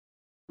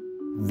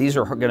These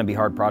are going to be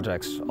hard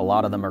projects. A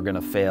lot of them are going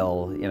to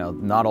fail.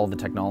 Not all the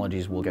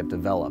technologies will get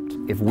developed.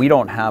 If we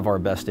don't have our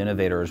best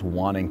innovators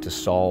wanting to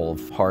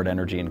solve hard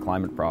energy and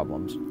climate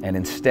problems, and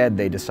instead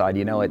they decide,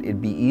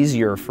 it'd be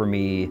easier for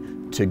me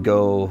to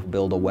go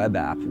build a web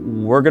app,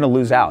 we're going to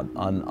lose out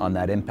on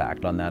that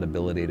impact, on that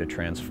ability to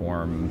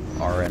transform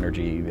our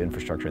energy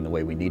infrastructure in the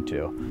way we need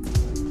to.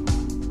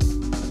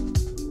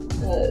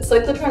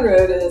 Cyclotron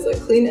Road is a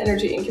clean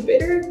energy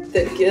incubator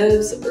that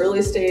gives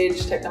early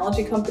stage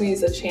technology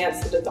companies a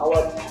chance to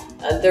develop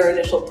their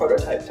initial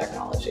prototype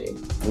technology.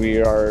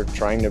 We are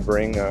trying to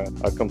bring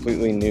a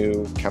completely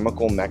new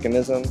chemical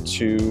mechanism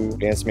to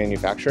advanced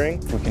manufacturing.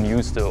 We can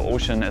use the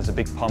ocean as a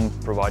big pump,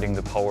 providing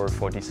the power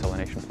for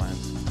desalination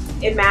plants.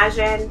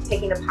 Imagine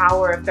taking the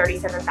power of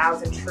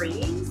 37,000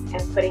 trees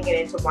and putting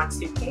it into one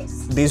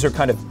suitcase. These are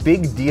kind of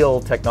big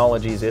deal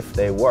technologies if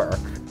they work.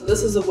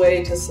 This is a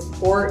way to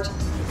support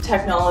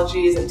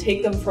technologies and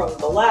take them from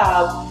the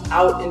lab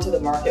out into the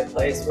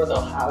marketplace where they'll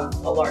have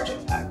a large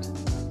impact.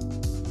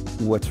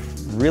 What's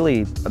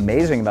really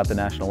amazing about the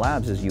national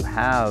labs is you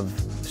have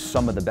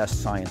some of the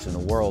best science in the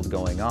world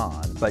going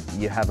on, but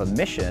you have a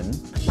mission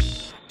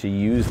to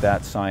use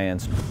that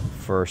science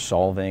for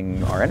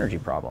solving our energy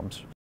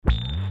problems.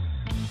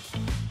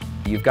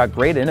 You've got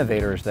great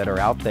innovators that are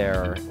out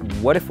there.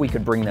 What if we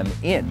could bring them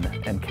in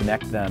and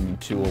connect them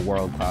to a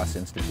world-class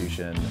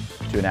institution,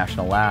 to a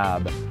national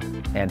lab,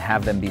 and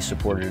have them be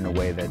supported in a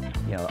way that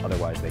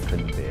otherwise they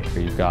couldn't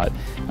be? You've got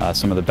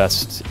some of the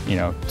best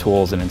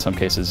tools, and in some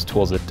cases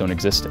tools that don't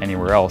exist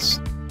anywhere else.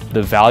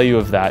 The value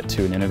of that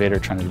to an innovator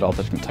trying to develop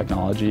different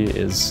technology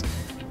is,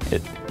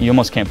 you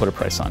almost can't put a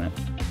price on it.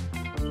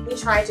 We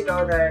tried to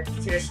go the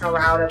traditional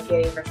route of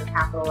getting venture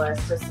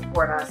capitalists to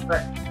support us,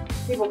 but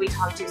people we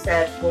talked to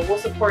said, well, we'll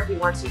support you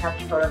once you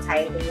have a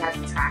prototype and you have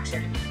some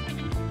traction.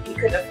 We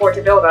couldn't afford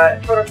to build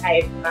a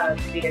prototype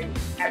because we didn't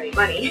have any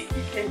money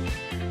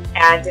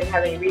and didn't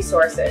have any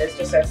resources,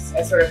 just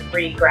as sort of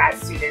free grad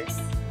students.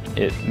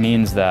 It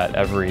means that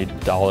every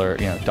dollar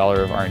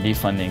of R&D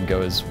funding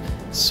goes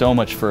so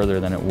much further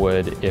than it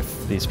would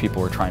if these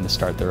people were trying to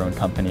start their own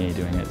company,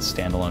 doing a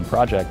standalone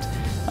project.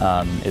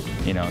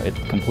 It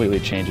completely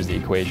changes the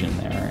equation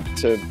there.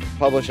 To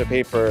publish a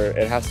paper,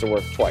 it has to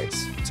work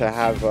twice. To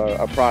have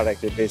a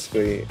product, it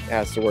basically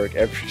has to work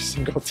every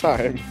single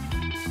time.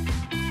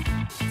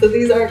 So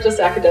these aren't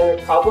just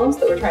academic problems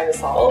that we're trying to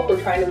solve,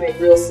 we're trying to make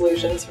real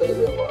solutions for the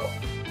real world.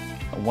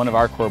 One of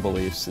our core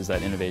beliefs is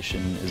that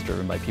innovation is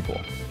driven by people.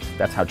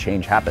 That's how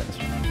change happens.